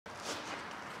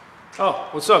Oh,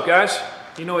 what's up, guys?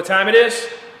 You know what time it is?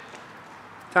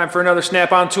 Time for another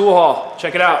Snap-on tool haul.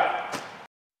 Check it out.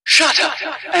 Shut up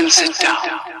and sit down.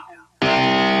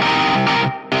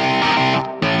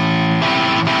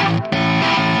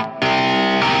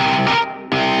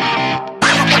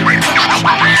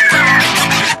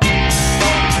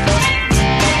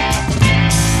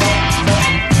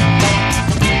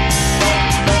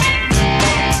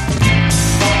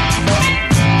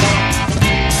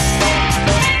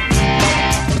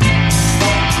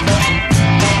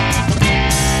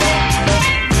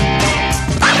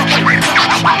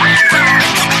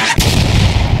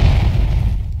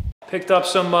 Picked up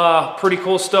some pretty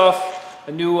cool stuff.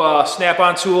 A new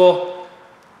Snap-on tool.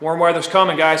 Warm weather's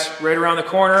coming, guys. Right around the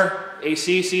corner.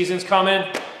 AC season's coming.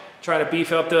 Trying to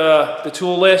beef up the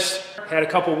tool list. Had a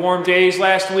couple warm days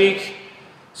last week.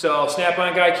 So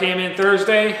Snap-on guy came in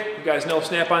Thursday. You guys know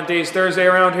Snap-on Days Thursday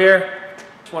around here.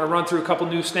 Just want to run through a couple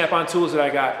new Snap-on tools that I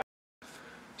got.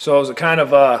 So it was a kind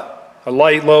of a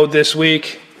light load this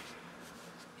week.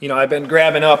 You know, I've been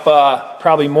grabbing up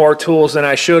probably more tools than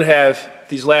I should have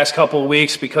these last couple of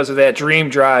weeks because of that dream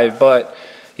drive, but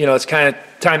you know, it's kind of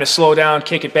time to slow down,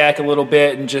 kick it back a little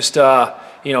bit, and just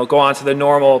you know, go on to the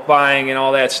normal buying and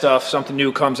all that stuff. Something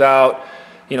new comes out,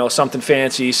 you know, something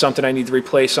fancy, something I need to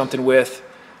replace something with,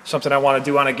 something I want to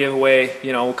do on a giveaway.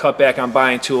 You know, we'll cut back on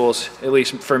buying tools, at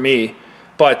least for me.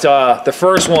 But the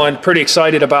first one, pretty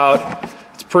excited about.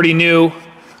 It's pretty new.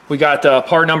 We got the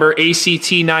part number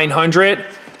ACT900,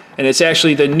 and it's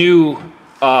actually the new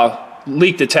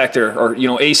leak detector, or you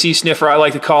know, AC sniffer I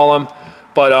like to call them.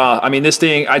 But I mean, this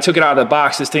thing, I took it out of the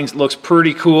box. This thing looks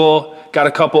pretty cool. Got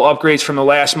a couple upgrades from the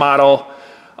last model.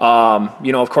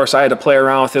 You know, of course I had to play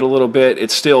around with it a little bit.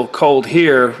 It's still cold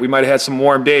here. We might have had some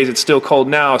warm days. It's still cold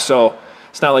now, so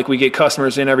it's not like we get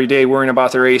customers in every day worrying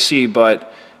about their AC,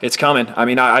 but it's coming. I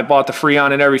mean, I bought the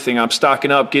freon and everything. I'm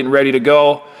stocking up, getting ready to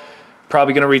go.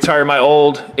 Probably gonna retire my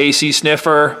old AC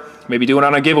sniffer, maybe do it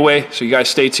on a giveaway, so you guys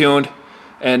stay tuned.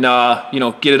 And you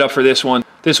know, get it up for this one.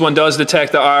 This one does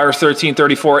detect the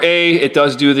R134a. It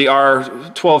does do the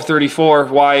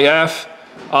R1234yf.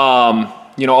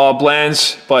 You know, all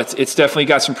blends, but it's definitely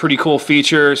got some pretty cool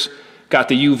features. Got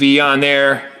the UV on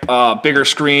there, bigger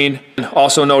screen.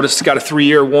 Also notice it's got a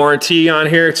 3-year warranty on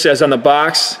here. It says on the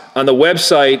box. On the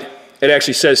website, it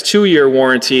actually says 2-year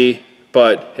warranty,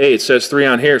 but hey, it says 3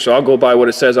 on here, so I'll go by what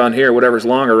it says on here, whatever's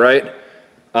longer, right?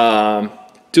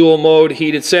 Dual mode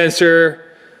heated sensor.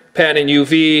 Patent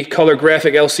UV, color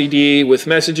graphic LCD with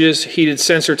messages, heated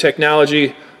sensor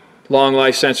technology, long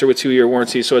life sensor with 2-year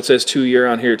warranty. So it says 2-year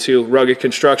on here too. Rugged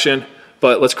construction.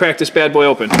 But let's crack this bad boy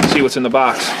open and see what's in the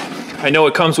box. I know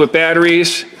it comes with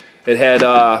batteries. It had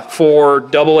 4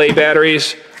 AA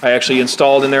batteries I actually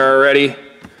installed in there already.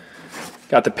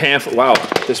 Got the pamphlet. Wow,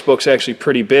 this book's actually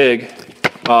pretty big.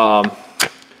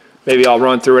 Maybe I'll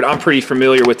run through it. I'm pretty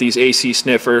familiar with these AC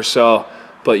sniffers, so.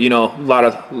 But you know, a lot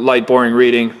of light, boring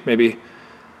reading. Maybe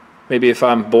if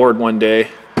I'm bored one day,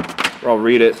 I'll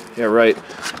read it. Yeah, right.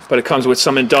 But it comes with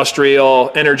some industrial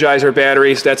Energizer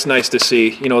batteries. That's nice to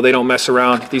see. You know, they don't mess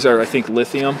around. These are, I think,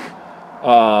 lithium.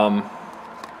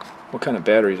 What kind of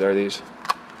batteries are these?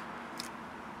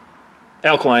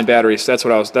 Alkaline batteries. That's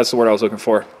the word I was looking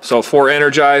for. So 4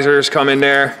 Energizers come in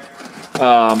there.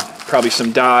 Probably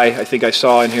some dye. I think I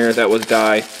saw in here that was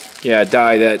dye. Yeah,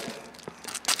 dye that.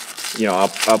 You know,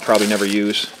 I'll probably never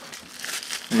use.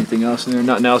 Anything else in there?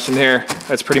 Nothing else in here.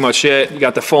 That's pretty much it. You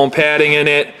got the foam padding in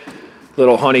it,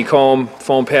 little honeycomb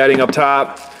foam padding up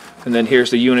top, and then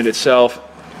here's the unit itself.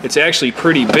 It's actually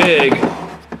pretty big.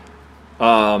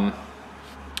 I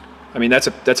mean, that's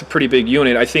a pretty big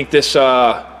unit. I think this.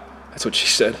 That's what she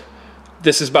said.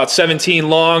 This is about 17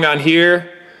 long on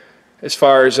here, as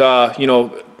far as you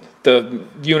know, the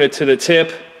unit to the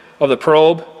tip of the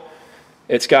probe.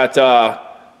 It's got.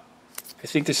 I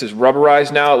think this is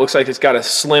rubberized now. It looks like it's got a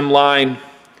slim line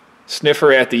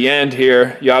sniffer at the end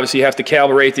here. You obviously have to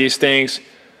calibrate these things.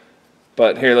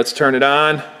 But here, let's turn it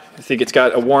on. I think it's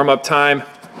got a warm-up time.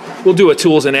 We'll do a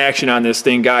tools in action on this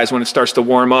thing, guys, when it starts to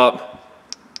warm up.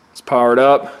 Let's power it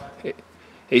up.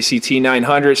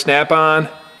 ACT900 Snap-on.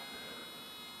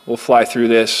 We'll fly through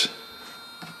this.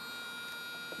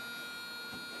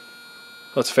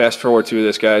 Let's fast forward through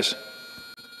this, guys.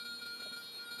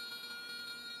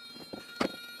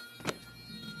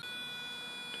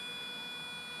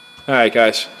 Alright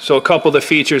guys, so a couple of the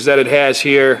features that it has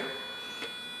here.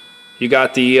 You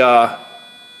got the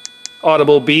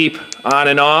audible beep on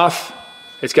and off.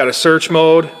 It's got a search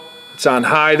mode. It's on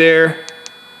high there.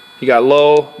 You got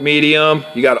low, medium,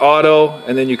 you got auto,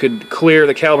 and then you could clear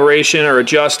the calibration or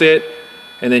adjust it.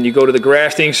 And then you go to the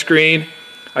grafting screen.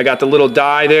 I got the little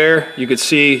die there. You could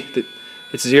see that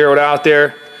it's zeroed out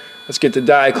there. Let's get the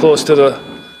die close to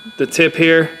the tip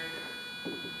here.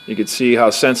 You can see how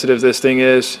sensitive this thing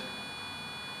is.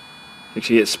 You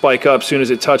see it spike up as soon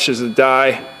as it touches the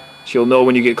die. So you'll know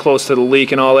when you get close to the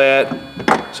leak and all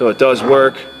that. So it does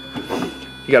work.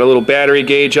 You got a little battery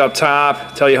gauge up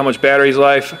top, tell you how much battery's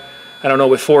life. I don't know,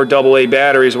 with 4 AA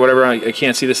batteries or whatever, I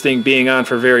can't see this thing being on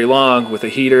for very long with a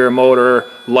heater, a motor,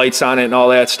 lights on it and all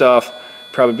that stuff.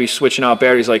 Probably be switching out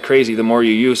batteries like crazy the more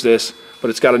you use this. But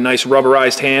it's got a nice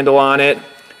rubberized handle on it.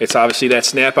 It's obviously that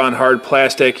snap-on hard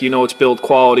plastic. You know it's build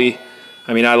quality.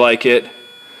 I mean, I like it.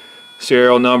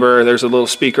 Serial number, there's a little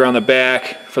speaker on the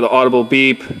back for the audible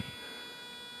beep.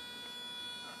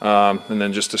 And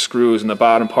then just the screws in the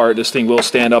bottom part. This thing will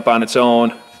stand up on its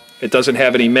own. It doesn't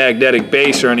have any magnetic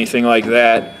base or anything like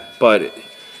that, but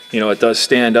you know, it does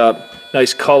stand up.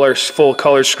 Nice color, full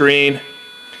color screen.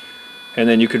 And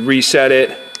then you could reset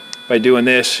it by doing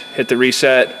this. Hit the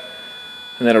reset,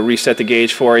 and then it'll reset the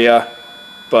gauge for you.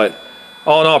 But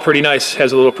all in all, pretty nice.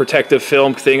 Has a little protective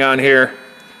film thing on here,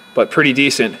 but pretty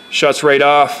decent. Shuts right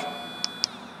off.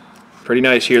 Pretty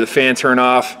nice. Here, the fan turn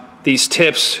off. These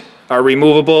tips are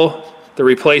removable. They're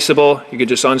replaceable. You could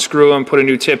just unscrew them, put a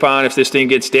new tip on if this thing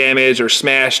gets damaged or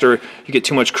smashed, or you get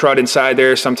too much crud inside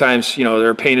there. Sometimes, you know, they're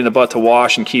a pain in the butt to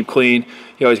wash and keep clean.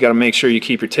 You always got to make sure you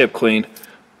keep your tip clean.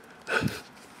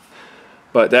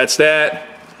 But that's that.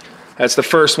 That's the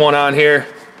first one on here.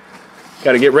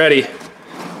 Got to get ready.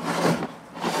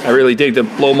 I really dig the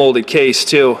blow molded case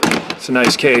too. It's a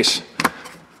nice case.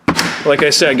 Like I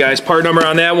said, guys, part number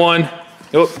on that one.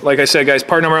 Like I said, guys,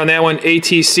 part number on that one,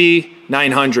 ATC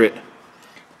 900.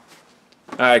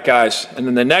 All right, guys, and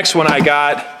then the next one I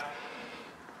got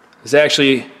is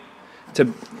actually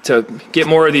to get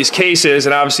more of these cases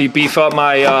and obviously beef up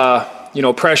my you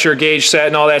know, pressure gauge set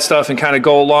and all that stuff, and kind of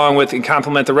go along with and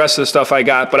complement the rest of the stuff I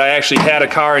got. But I actually had a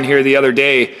car in here the other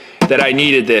day that I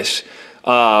needed this.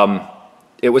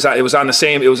 It was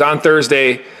on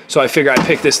Thursday, so I figured I'd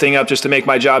pick this thing up just to make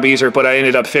my job easier, but I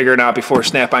ended up figuring out before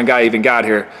Snap-on guy even got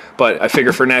here. But I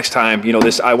figure for next time, you know,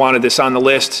 I wanted this on the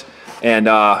list, and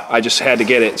I just had to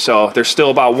get it. So there's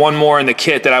still about one more in the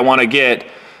kit that I want to get,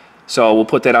 so we'll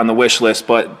put that on the wish list.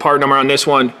 But part number on this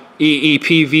one,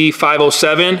 EEPV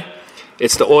 507.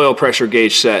 It's the oil pressure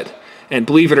gauge set. And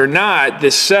believe it or not,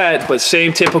 this set, but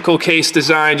same typical case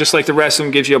design, just like the rest of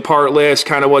them, gives you a part list,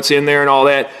 kind of what's in there and all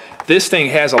that. This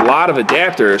thing has a lot of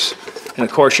adapters, and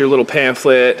of course your little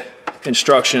pamphlet,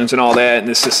 instructions and all that. And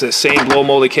this is the same blow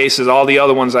molded case as all the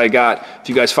other ones I got. If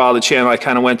you guys follow the channel, I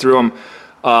kind of went through them.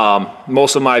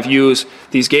 Most of my views,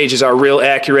 these gauges are real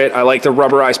accurate. I like the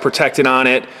rubberized protectant on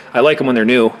it. I like them when they're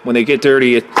new. When they get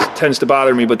dirty, it tends to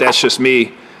bother me, but that's just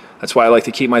me. That's why I like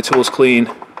to keep my tools clean.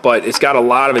 But it's got a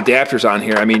lot of adapters on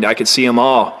here. I mean, I could see them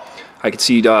all. I could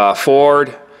see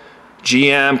Ford,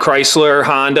 GM, Chrysler,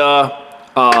 Honda.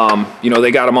 You know, they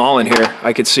got them all in here.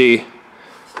 I could see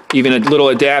even little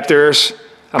adapters.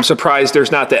 I'm surprised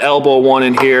there's not the elbow one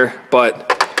in here, but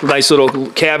nice little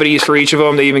cavities for each of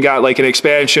them. They even got like an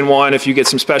expansion one. If you get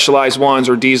some specialized ones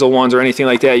or diesel ones or anything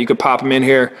like that, you could pop them in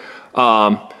here.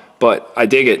 But I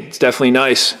dig it. It's definitely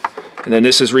nice. And then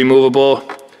this is removable.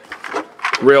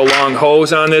 Real long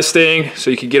hose on this thing,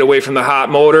 so you can get away from the hot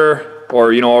motor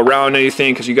or, you know, around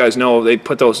anything, because you guys know they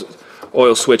put those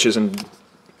oil switches in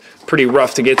pretty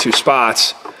rough to get to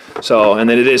spots. So, and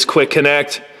then it is quick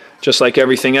connect, just like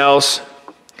everything else.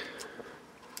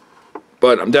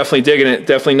 But I'm definitely digging it.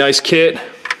 Definitely nice kit.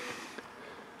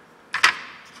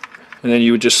 And then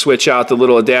you would just switch out the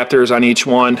little adapters on each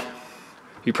one.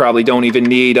 You probably don't even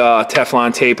need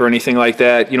Teflon tape or anything like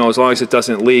that. You know, as long as it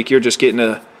doesn't leak, you're just getting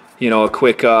a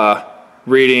quick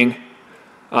reading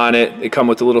on it. They come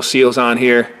with the little seals on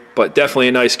here, but definitely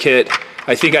a nice kit.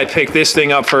 I think I picked this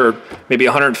thing up for maybe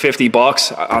 150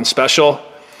 bucks on special.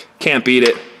 Can't beat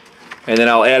it. And then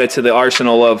I'll add it to the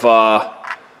arsenal of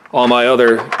all my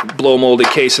other blow molded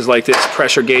cases like this,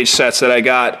 pressure gauge sets that I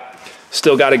got.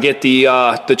 Still got to get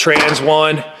the trans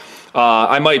one.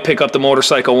 I might pick up the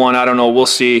motorcycle one. I don't know. We'll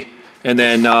see. And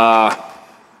then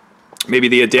maybe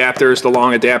the adapters, the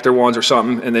long adapter ones or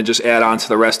something, and then just add on to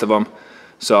the rest of them.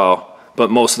 So, but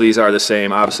most of these are the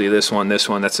same. Obviously this one, that's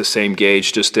the same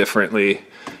gauge, just differently.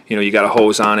 You know, you got a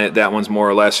hose on it. That one's more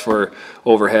or less for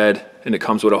overhead, and it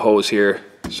comes with a hose here.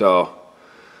 So,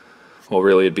 well,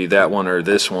 really it'd be that one or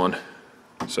this one.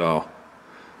 So,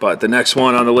 but the next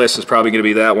one on the list is probably going to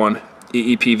be that one,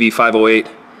 EEPV 508.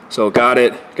 So got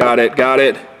it.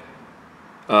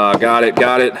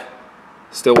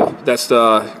 Still, that's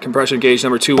the compression gauge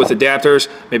number 2 with adapters.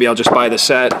 Maybe I'll just buy the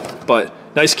set, but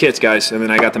nice kits, guys. And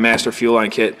then I got the master fuel line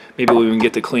kit. Maybe we'll even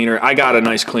get the cleaner. I got a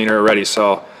nice cleaner already,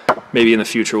 so maybe in the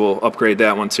future we'll upgrade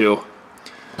that one too.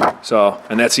 So,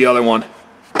 and that's the other one.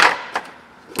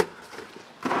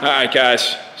 All right,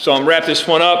 guys. So I'm wrap this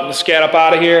one up and scat up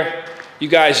out of here. You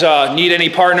guys need any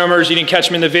part numbers, you didn't catch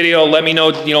them in the video, let me know,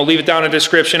 leave it down in the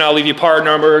description. I'll leave you part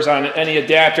numbers on any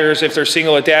adapters. If there's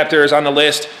single adapters on the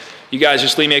list, you guys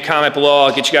just leave me a comment below.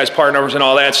 I'll get you guys part numbers and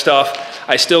all that stuff.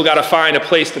 I still got to find a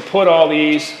place to put all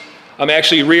these. I'm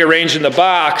actually rearranging the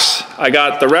box. I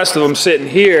got the rest of them sitting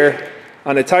here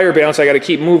on the tire balance. I got to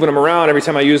keep moving them around every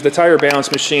time I use the tire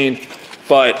balance machine.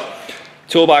 But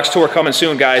toolbox tour coming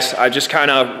soon, guys. I just kind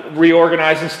of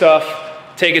reorganizing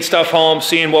stuff, taking stuff home,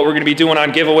 seeing what we're going to be doing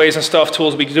on giveaways and stuff,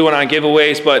 tools we'll be doing on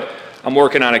giveaways, but I'm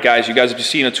working on it, guys. You guys have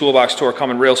just seen a toolbox tour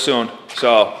coming real soon.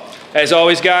 So, as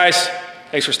always, guys,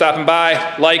 thanks for stopping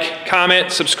by. Like,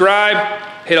 comment, subscribe.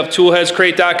 Hit up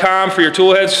toolheadscrate.com for your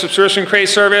Toolheads subscription crate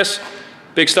service.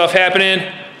 Big stuff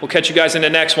happening. We'll catch you guys in the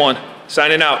next one.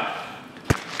 Signing out.